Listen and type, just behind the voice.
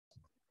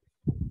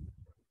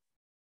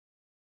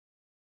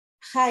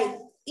Hi,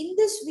 in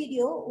this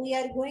video, we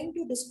are going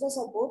to discuss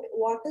about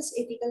what is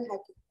ethical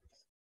hacking.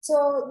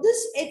 So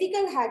this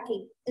ethical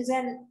hacking is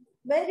a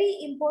very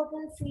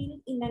important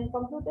field in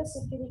computer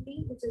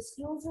security, which is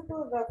used to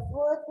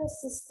refer the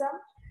system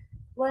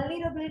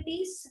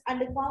vulnerabilities and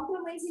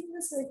compromising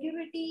the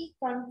security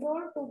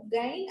control to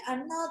gain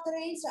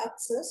unauthorized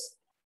access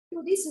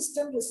to the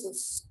system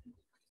resource.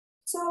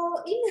 So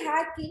in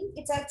hacking,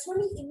 it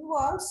actually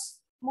involves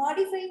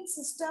modifying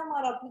system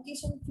or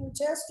application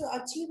features to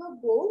achieve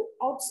a goal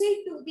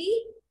outside to the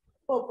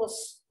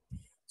purpose.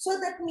 So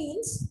that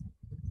means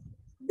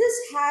this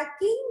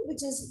hacking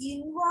which is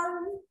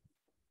involved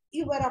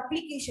your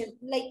application,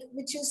 like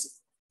which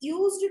is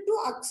used to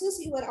access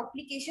your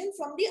application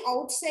from the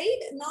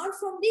outside, not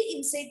from the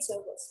inside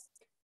servers.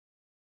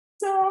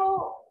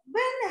 So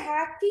when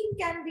hacking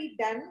can be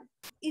done,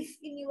 if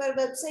in your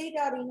website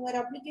or in your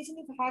application,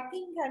 if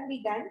hacking can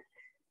be done,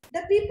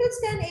 the people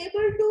can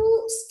able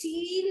to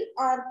steal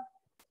or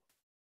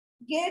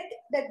get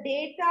the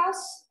data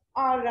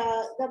or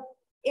the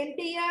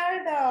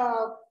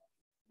entire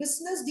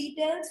business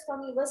details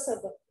from your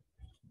server.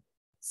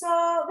 So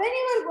when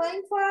you are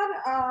going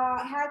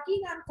for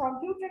hacking on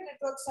computer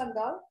networks and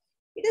all,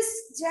 it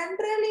is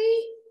generally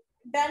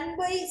done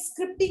by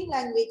scripting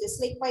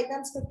languages like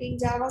Python scripting,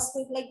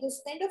 JavaScript, like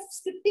this kind of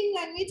scripting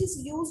language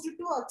is used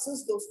to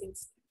access those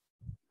things.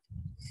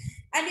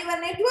 And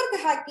your network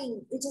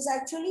hacking, which is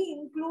actually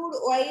include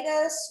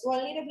virus,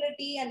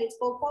 vulnerability, and it's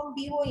perform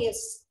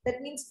DOS.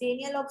 That means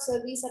denial of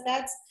service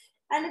attacks.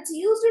 And it's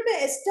used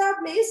to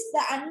establish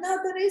the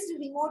unauthorized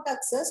remote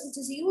access, which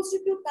is used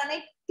to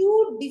connect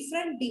two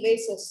different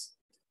devices.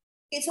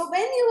 Okay, so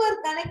when you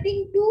are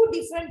connecting two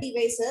different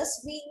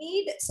devices, we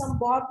need some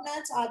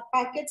botnets or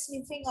packet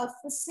sniffing or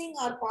phishing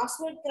or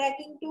password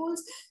cracking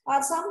tools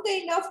or some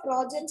kind of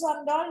trojans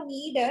and all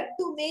needed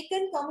to make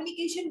a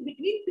communication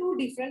between two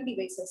different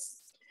devices.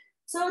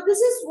 So this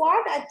is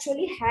what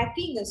actually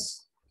hacking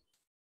is.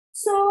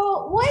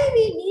 So why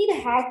we need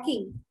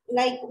hacking?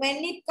 Like when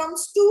it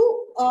comes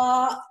to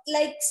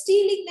like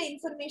stealing the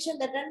information,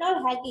 that and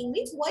all hacking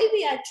means why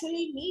we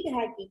actually need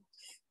hacking.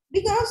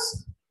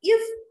 Because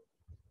if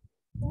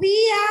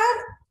we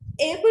are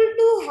able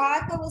to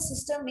hack our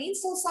system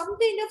means so some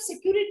kind of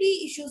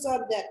security issues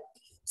are there.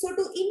 So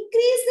to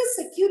increase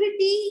the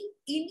security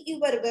in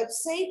your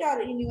website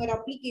or in your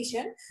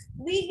application,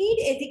 we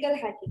need ethical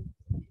hacking.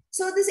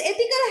 So this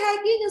ethical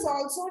hacking is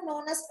also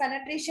known as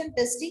penetration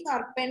testing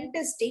or pen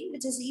testing,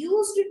 which is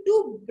used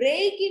to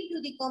break into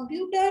the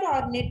computer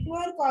or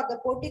network or the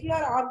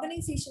particular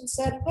organization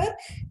server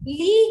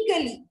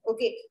legally.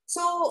 Okay,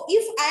 so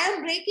if I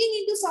am breaking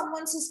into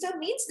someone's system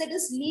means that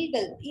is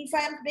legal. If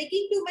I am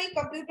breaking to my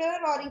computer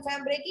or if I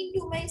am breaking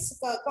to my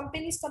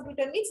company's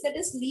computer means that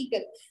is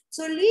legal.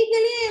 So legally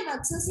I am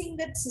accessing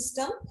that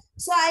system.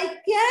 So I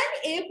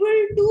can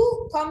able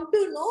to come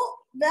to know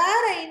where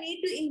I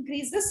need to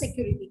increase the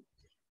security.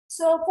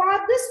 So for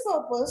this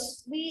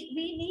purpose, we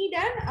need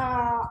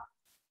an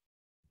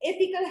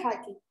ethical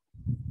hacking.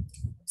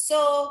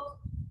 So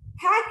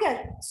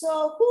hacker.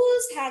 So who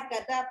is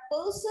hacker? The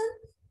person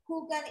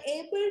who can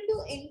able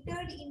to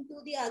enter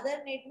into the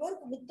other network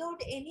without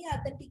any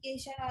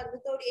authentication or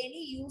without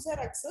any user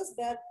access.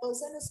 That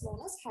person is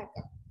known as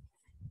hacker.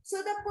 So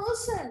the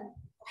person,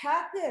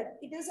 hacker,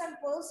 it is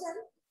a person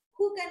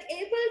who can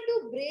able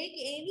to break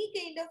any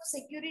kind of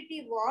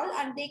security wall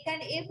and they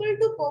can able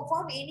to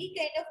perform any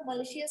kind of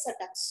malicious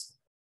attacks.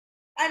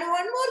 And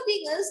one more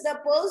thing is the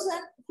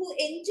person who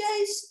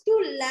enjoys to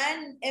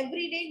learn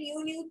everyday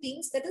new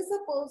things, that is the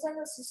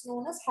person is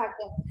known as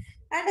hacker.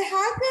 And a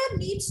hacker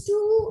needs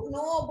to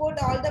know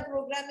about all the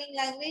programming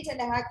language,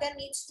 and a hacker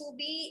needs to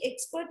be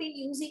expert in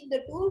using the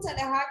tools, and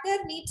a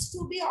hacker needs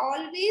to be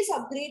always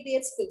upgrade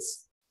their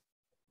skills.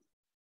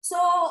 So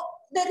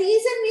the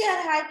reason we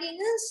are hacking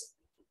is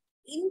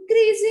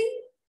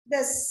increasing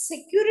the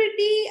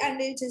security, and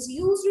it is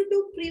used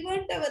to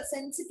prevent our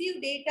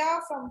sensitive data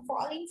from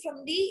falling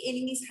from the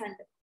enemy's hand.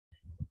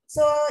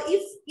 So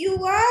if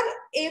you are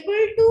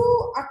able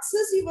to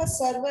access your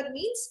server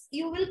means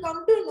you will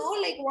come to know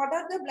like what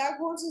are the black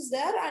holes is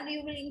there and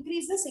you will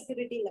increase the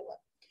security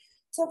level.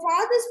 So for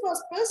this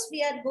purpose,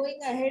 we are going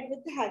ahead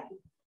with hacking.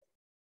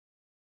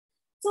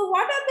 So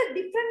what are the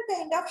different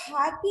kind of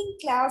hacking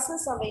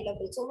classes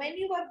available? So when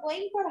you are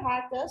going for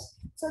hackers,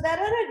 so there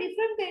are a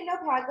different kind of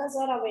hackers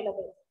are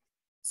available.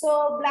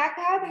 So black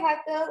hat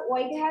hacker,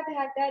 white hat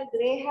hacker,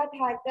 gray hat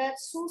hacker,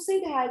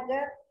 suicide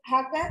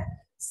hacker,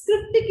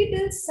 script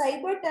kittles,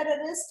 cyber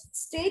terrorist,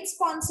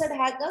 state-sponsored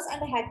hackers,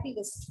 and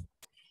hacktivists.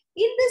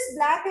 In this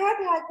black hat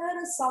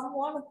hacker is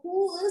someone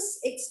who is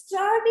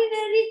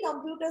extraordinary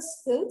computer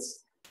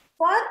skills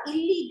for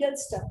illegal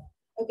stuff.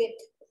 Okay,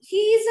 he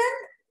is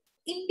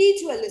an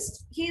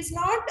individualist. He is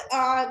not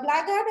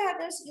black hat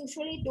hackers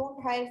usually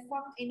don't hire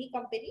from any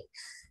company.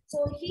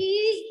 So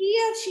he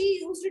or she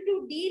used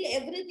to deal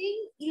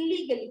everything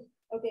illegally.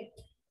 Okay.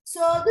 So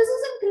this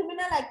is in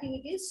criminal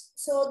activities.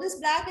 So this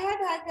black hat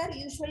hacker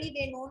usually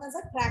they known as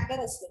a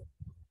cracker as well.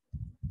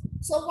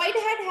 So white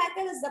hat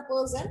hacker is the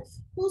person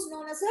who's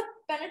known as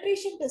a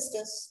penetration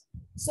testers.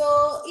 So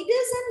it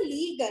isn't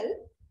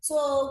legal.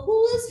 So who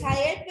is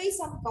hired by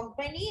some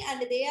company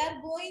and they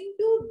are going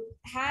to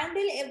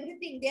handle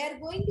everything. They are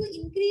going to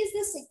increase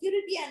the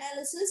security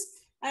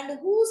analysis, and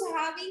who's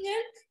having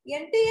an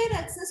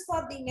entire access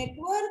for the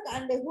network,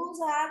 and who's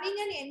having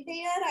an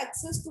entire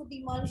access to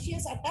the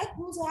malicious attack,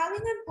 who's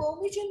having a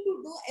permission to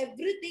do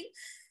everything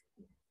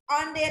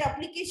on their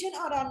application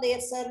or on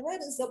their server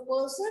is the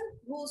person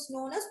who's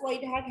known as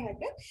white hat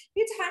hacker.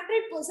 It's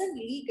 100%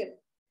 legal.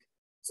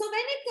 So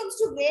when it comes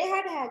to grey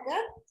hat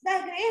hacker, the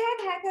grey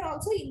hat hacker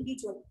also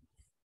individual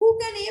who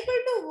can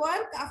able to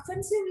work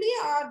offensively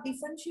or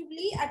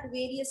defensively at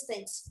various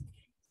times,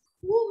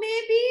 who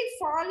may be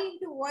fall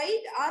into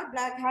white or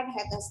black hat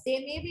hackers. They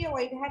may be a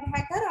white hat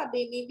hacker or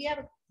they may be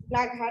a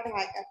black hat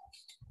hacker.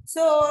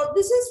 So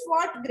this is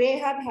what grey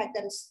hat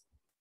hacker is.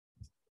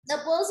 The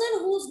person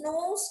who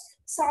knows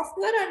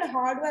software and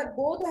hardware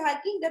both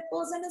hacking, that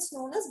person is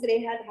known as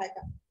grey hat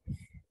hacker.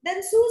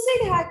 Then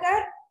suicide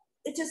hacker,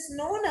 which is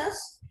known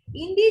as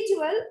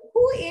individual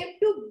who aim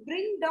to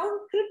bring down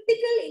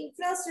critical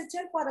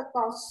infrastructure for a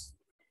cause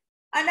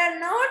and are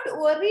not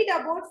worried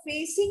about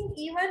facing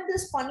even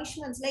these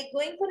punishments like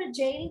going for a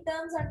jail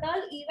terms and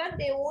all. Even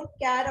they won't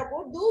care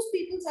about those.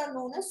 People are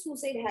known as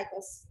suicide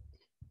hackers.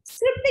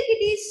 Script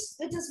kiddies,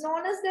 which is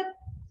known as the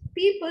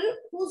people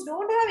who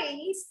don't have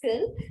any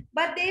skill,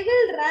 but they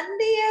will run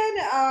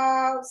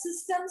their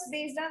systems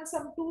based on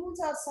some tools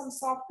or some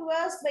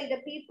softwares by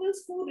the people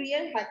who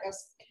real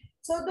hackers.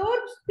 So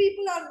those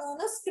people are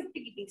known as script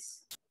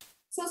kiddies.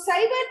 So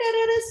cyber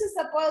terrorist is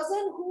the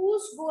person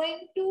who's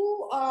going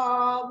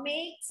to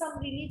make some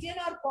religion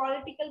or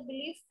political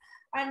belief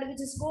and which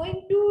is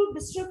going to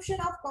disruption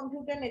of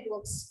computer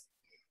networks.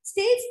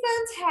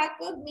 State-sponsored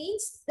hacker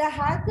means the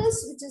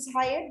hackers which is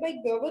hired by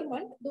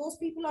government. Those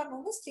people are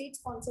known as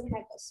state-sponsored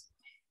hackers.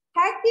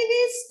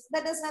 Hacktivists,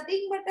 that is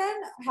nothing but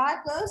an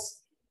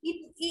hackers.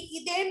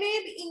 They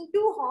may be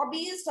into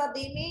hobbies, or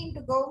they may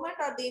into government,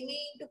 or they may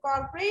into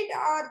corporate,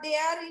 or they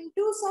are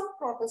into some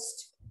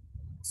protest.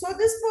 So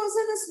this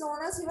person is known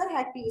as your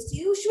hacktivist.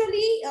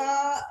 Usually,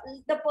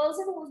 the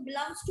person who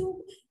belongs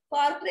to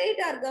corporate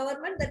or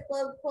government, that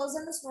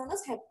person is known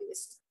as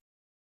hacktivist.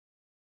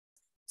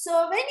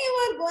 So when you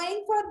are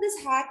going for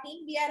this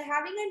hacking, we are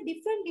having a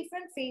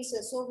different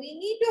phases. So we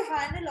need to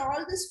handle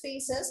all these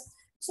phases.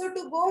 So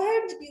to go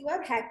ahead with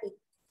your hacking.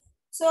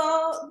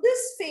 So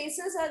these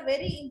phases are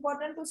very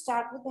important to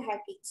start with the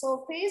hacking.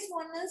 So phase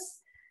one is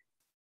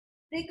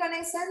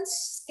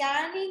reconnaissance,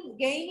 scanning,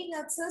 gaining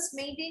access,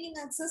 maintaining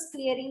access,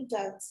 clearing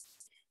targets.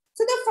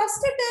 So the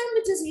first term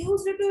which is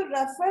used to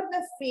refer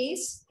the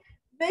phase,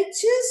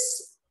 which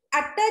is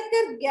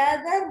attacker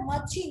gather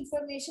much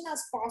information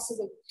as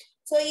possible.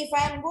 So if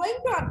I am going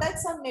to attack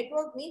some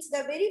network means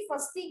the very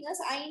first thing is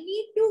I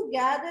need to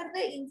gather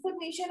the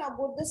information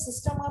about the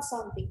system or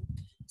something.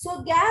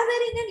 So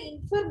gathering an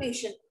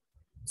information.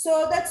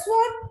 So that's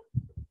what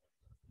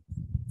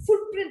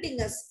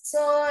footprinting is.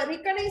 So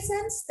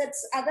reconnaissance,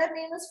 that's other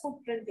name is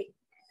footprinting.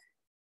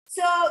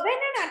 So when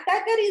an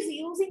attacker is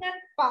using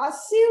a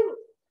passive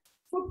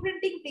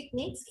footprinting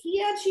techniques,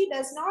 he or she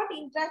does not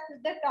interact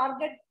with the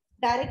target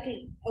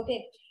directly.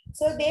 Okay.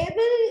 So they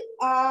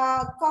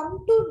will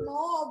come to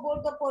know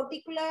about the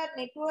particular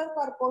network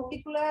or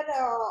particular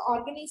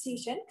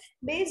organization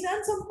based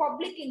on some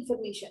public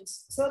information.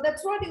 So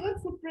that's what your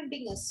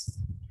footprinting is.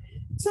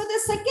 So the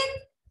second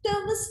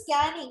term is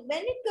scanning.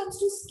 When it comes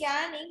to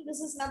scanning, this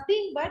is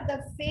nothing but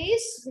the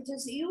phase which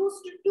is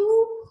used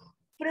to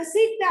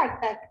precede the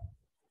attack.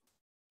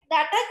 The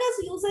attackers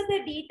uses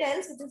the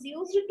details which is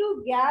used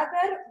to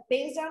gather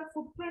based on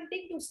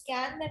footprinting to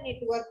scan the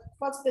network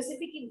for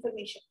specific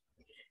information.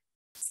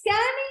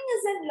 Scanning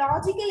is a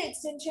logical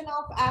extension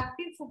of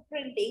active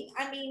footprinting,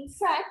 and in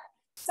fact,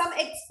 some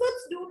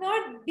experts do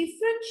not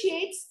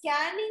differentiate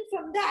scanning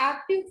from the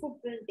active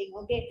footprinting.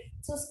 Okay,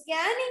 so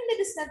scanning, that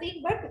is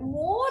nothing but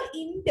more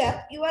in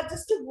depth. You are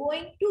just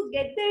going to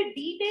get the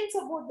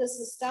details about the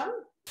system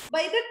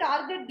by the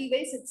target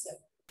device itself.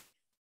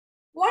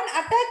 One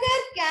attacker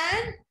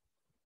can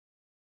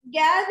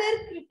gather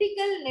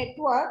critical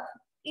network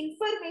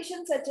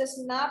information such as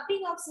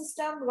mapping of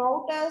system,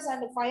 routers,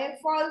 and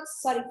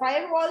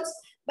firewalls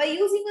by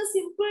using a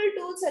simple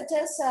tool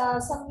such as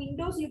some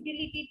Windows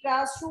utility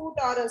troubleshoot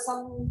or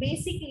some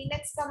basic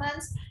Linux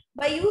commands.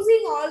 By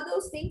using all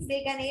those things,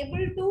 they can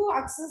able to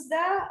access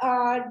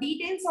the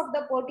details of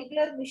the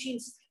particular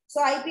machines.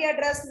 So IP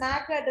address,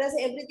 MAC address,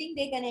 everything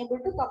they can able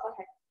to cover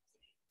ahead.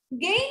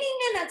 Gaining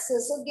an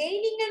access. So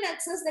gaining an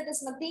access, that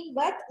is nothing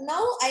but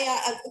now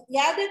I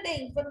gathered the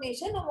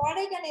information. Now what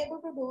I can able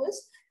to do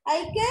is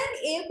I can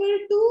able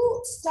to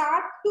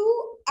start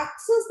to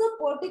access the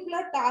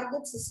particular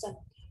target system.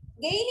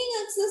 Gaining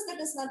access, that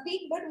is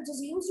nothing but which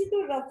is used to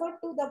refer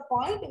to the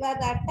point where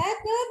the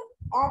attacker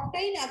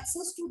obtain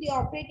access to the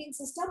operating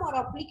system or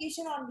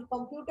application on the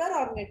computer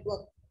or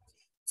network.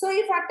 So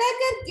if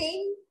attacker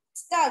gains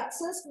the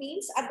access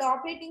means at the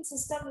operating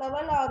system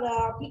level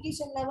or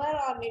application level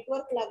or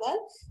network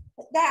level,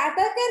 the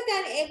attacker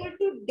can able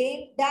to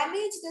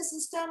damage the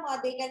system, or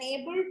they can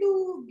able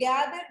to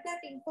gather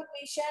that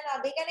information,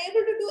 or they can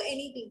able to do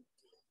anything.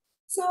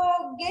 So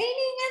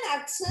gaining an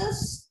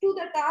access to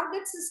the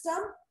target system,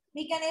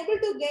 we can able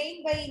to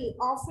gain by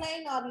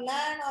offline or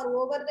LAN or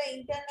over the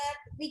internet.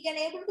 We can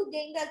able to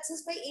gain the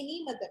access by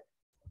any method.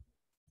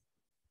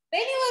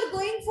 When you are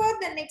going for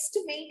the next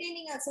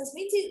maintaining access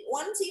means,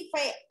 once if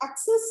I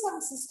access some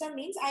system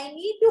means I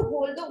need to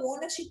hold the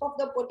ownership of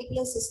the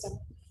particular system.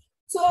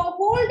 So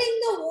holding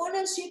the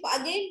ownership,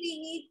 again we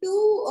need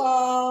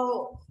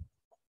to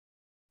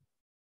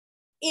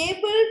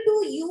able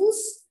to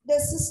use the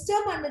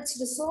system and its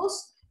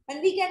resource,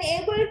 and we can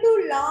able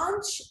to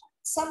launch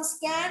some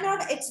scan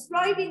or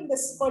exploit in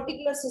this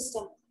particular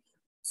system.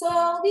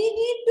 So we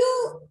need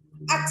to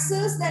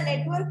access the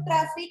network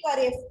traffic or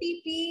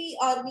FTP,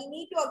 or we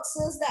need to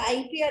access the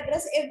IP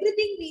address,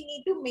 everything we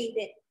need to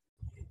maintain.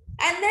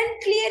 And then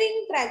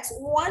clearing tracks.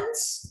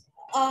 Once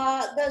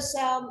this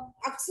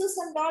access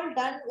and all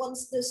done,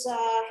 once this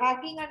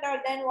hacking and all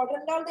done, what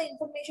and all the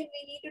information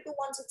we need to do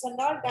once it's and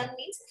all done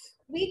means,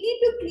 we need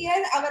to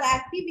clear our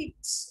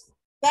activities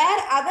where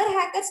other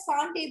hackers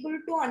can't able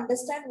to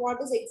understand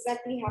what is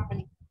exactly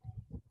happening.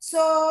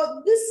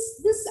 So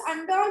this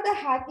and all the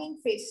hacking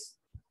phase.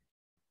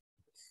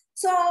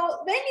 So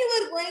when you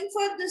are going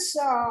for this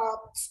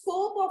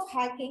scope of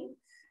hacking,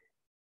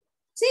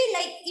 see,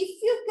 like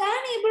if you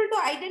can able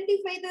to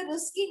identify the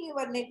risk in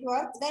your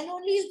network, then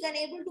only you can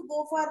able to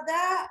go for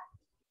the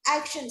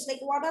actions, like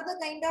what are the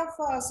kind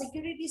of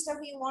security stuff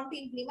you want to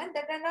implement,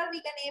 that and all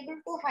we can able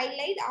to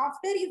highlight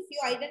after if you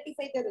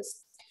identify the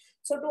risk.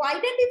 So to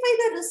identify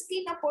the risk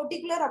in a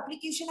particular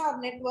application or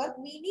network,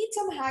 we need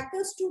some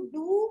hackers to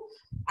do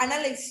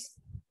analyze.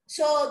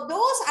 So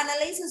those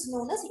analysis is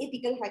known as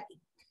ethical hacking.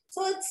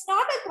 So it's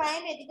not a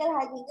crime. Ethical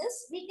hacking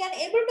is we can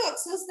able to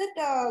access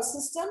the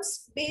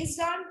systems based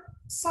on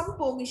some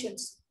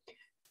permissions.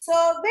 So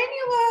when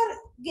you are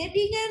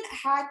getting a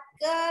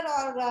hacker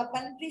or a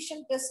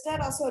penetration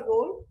tester as a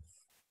role,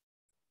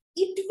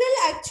 it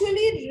will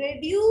actually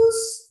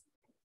reduce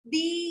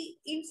the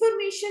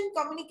information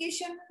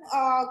communication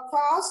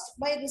cost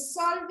by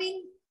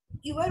resolving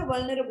your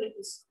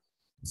vulnerabilities.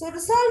 So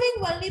resolving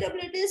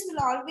vulnerabilities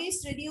will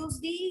always reduce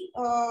the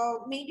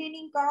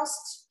maintaining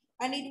costs,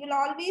 and it will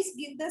always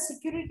give the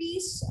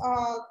securities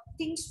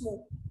things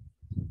more.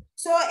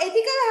 So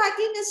ethical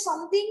hacking is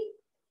something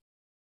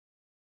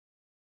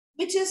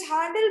which is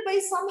handled by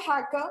some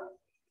hacker.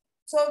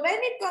 So when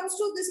it comes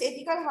to this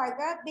ethical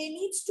hacker, they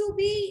needs to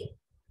be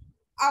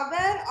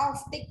aware of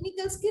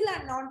technical skill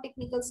and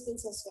non-technical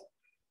skills as well.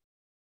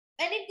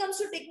 When it comes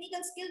to technical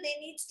skill, they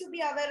needs to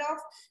be aware of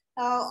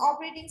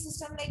operating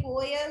system like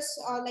OS,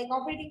 like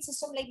operating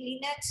system like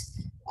Linux,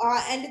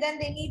 and then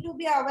they need to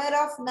be aware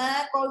of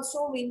Mac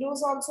also,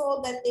 Windows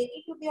also, then they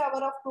need to be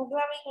aware of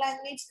programming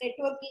language,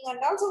 networking, and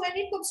also when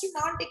it comes to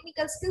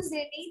non-technical skills,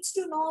 they needs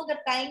to know the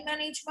time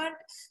management,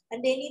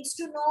 and they needs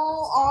to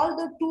know all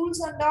the tools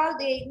and all,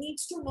 they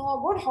needs to know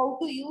about how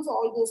to use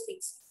all those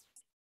things.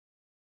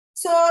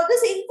 So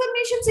this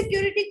information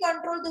security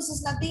control, this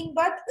is nothing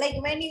but like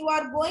when you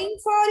are going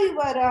for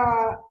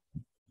your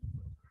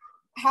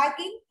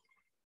hacking,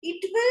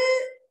 it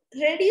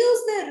will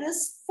reduce the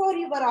risk for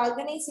your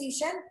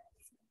organization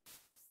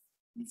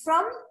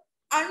from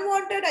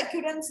unwanted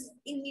occurrence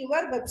in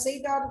your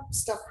website or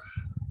stuff.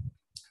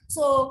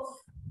 So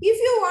if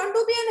you want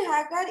to be a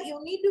hacker,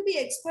 you need to be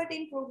expert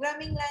in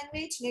programming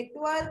language,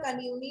 network,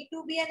 and you need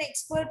to be an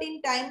expert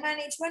in time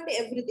management,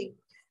 everything.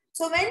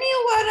 So when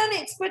you are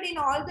an expert in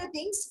all the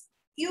things,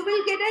 you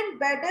will get a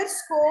better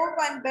scope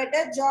and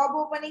better job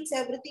openings,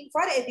 everything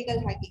for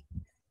ethical hacking.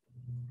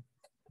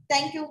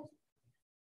 Thank you.